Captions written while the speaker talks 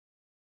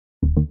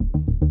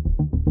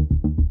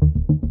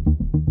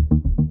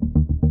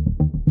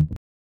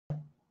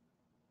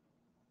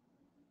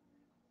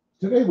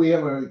Today we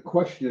have a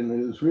question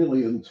that is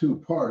really in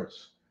two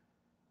parts.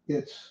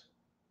 It's,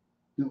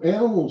 do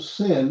animals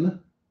sin?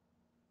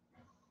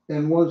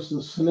 And was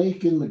the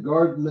snake in the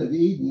Garden of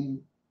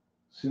Eden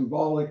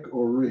symbolic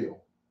or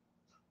real?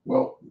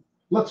 Well,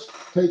 let's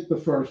take the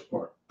first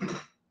part.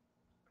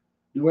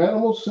 Do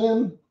animals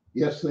sin?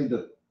 Yes, they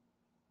do.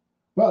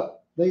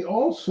 But they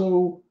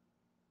also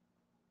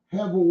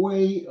have a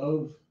way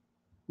of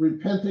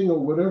repenting or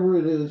whatever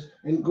it is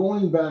and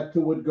going back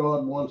to what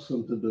God wants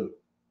them to do.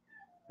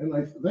 And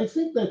they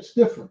think that's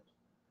different.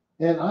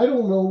 And I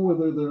don't know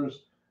whether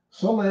there's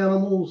some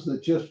animals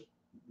that just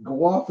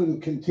go off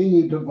and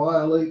continue to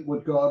violate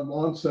what God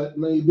wants. That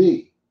may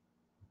be,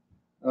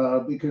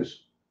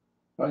 because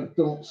I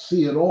don't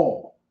see it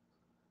all.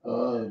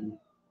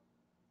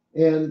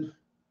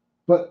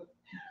 But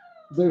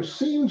there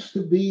seems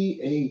to be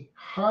a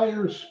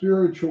higher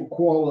spiritual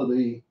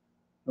quality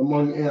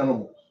among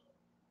animals.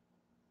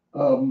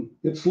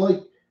 It's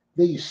like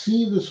they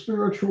see the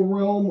spiritual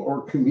realm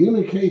or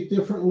communicate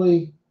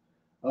differently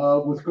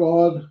with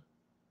God.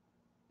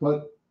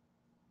 But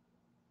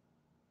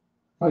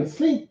I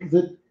think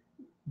that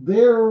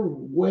their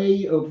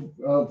way of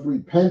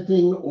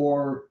repenting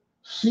or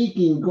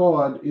seeking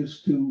God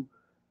is to,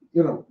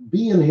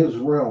 be in his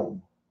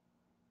realm,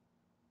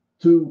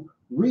 to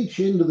reach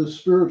into the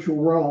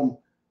spiritual realm,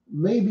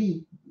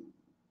 maybe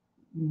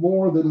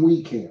more than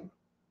we can.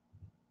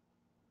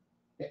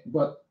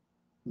 But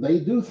they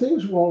do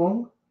things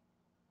wrong.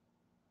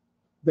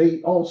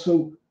 They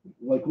also,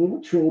 like little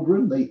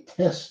children, they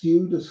test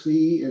you to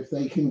see if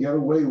they can get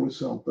away with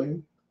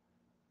something.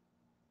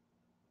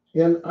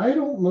 And I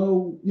don't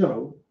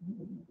know,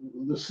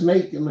 the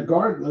snake in the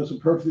garden is a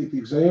perfect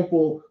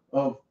example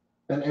of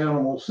an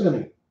animal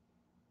sinning.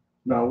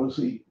 Now, is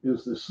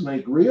the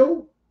snake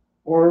real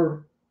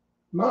or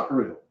not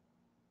real?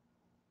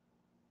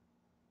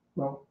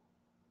 Well,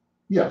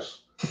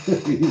 yes,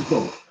 he's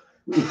both.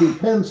 It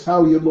depends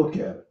how you look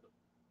at it.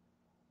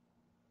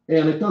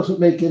 And it doesn't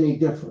make any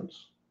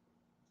difference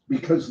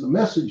because the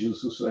message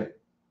is the same.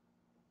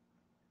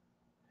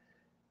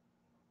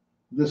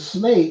 The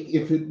snake,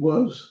 if it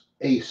was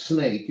a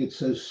snake, it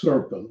says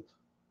serpent.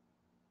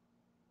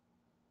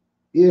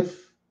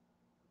 If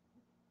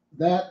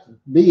that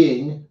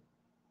being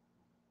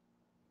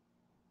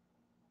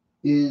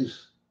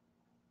is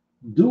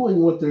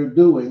doing what they're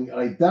doing,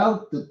 I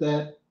doubt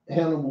that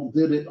animal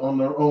did it on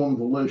their own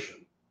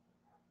volition.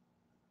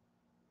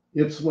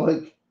 It's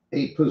like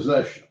a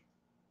possession.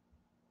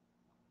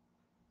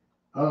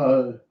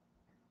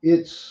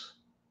 It's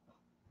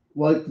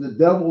like the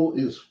devil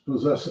is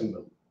possessing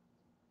them.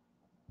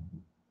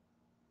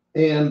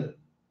 And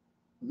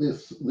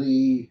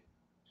the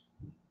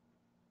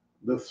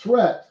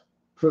threat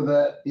for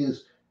that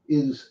is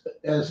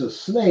as a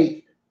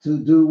snake to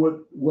do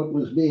what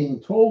was being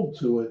told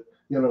to it,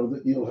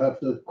 that you'll have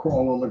to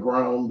crawl on the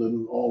ground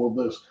and all of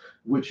this,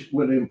 which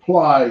would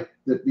imply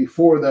that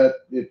before that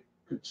it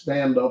could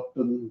stand up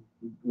and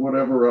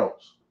whatever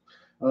else.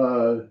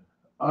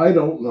 I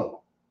don't know.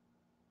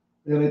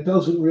 And it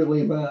doesn't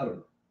really matter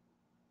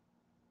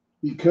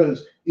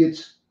because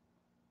it's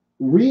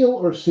real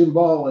or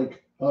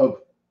symbolic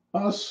of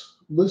us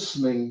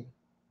listening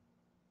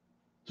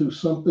to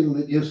something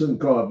that isn't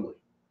godly.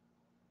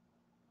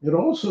 It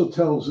also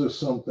tells us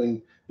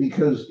something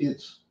because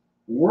it's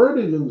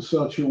worded in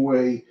such a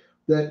way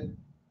that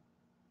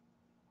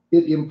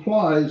it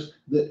implies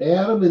that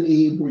Adam and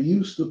Eve were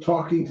used to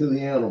talking to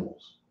the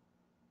animals,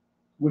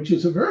 which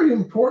is a very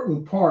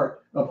important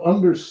part of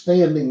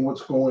understanding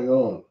what's going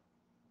on.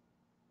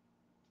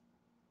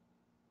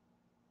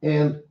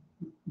 And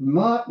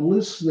not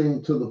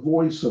listening to the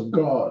voice of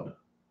God,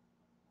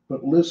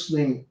 but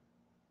listening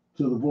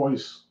to the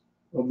voice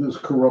of this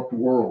corrupt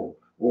world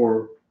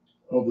or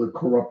of the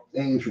corrupt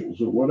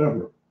angels or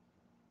whatever.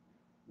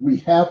 We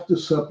have to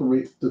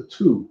separate the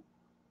two.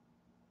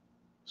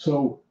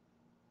 So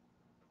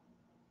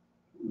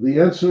the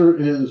answer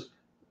is,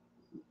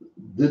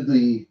 did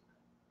the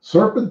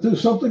serpent do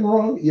something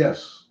wrong?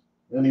 Yes,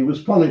 and he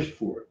was punished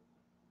for it.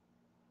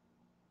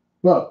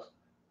 But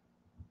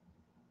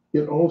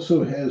it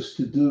also has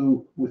to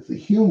do with the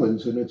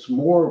humans, and it's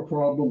more a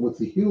problem with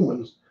the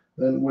humans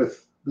than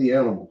with the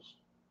animals,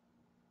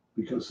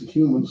 because the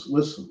humans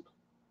listened,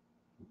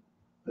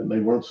 and they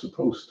weren't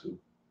supposed to.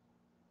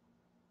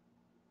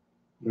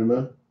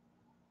 Amen?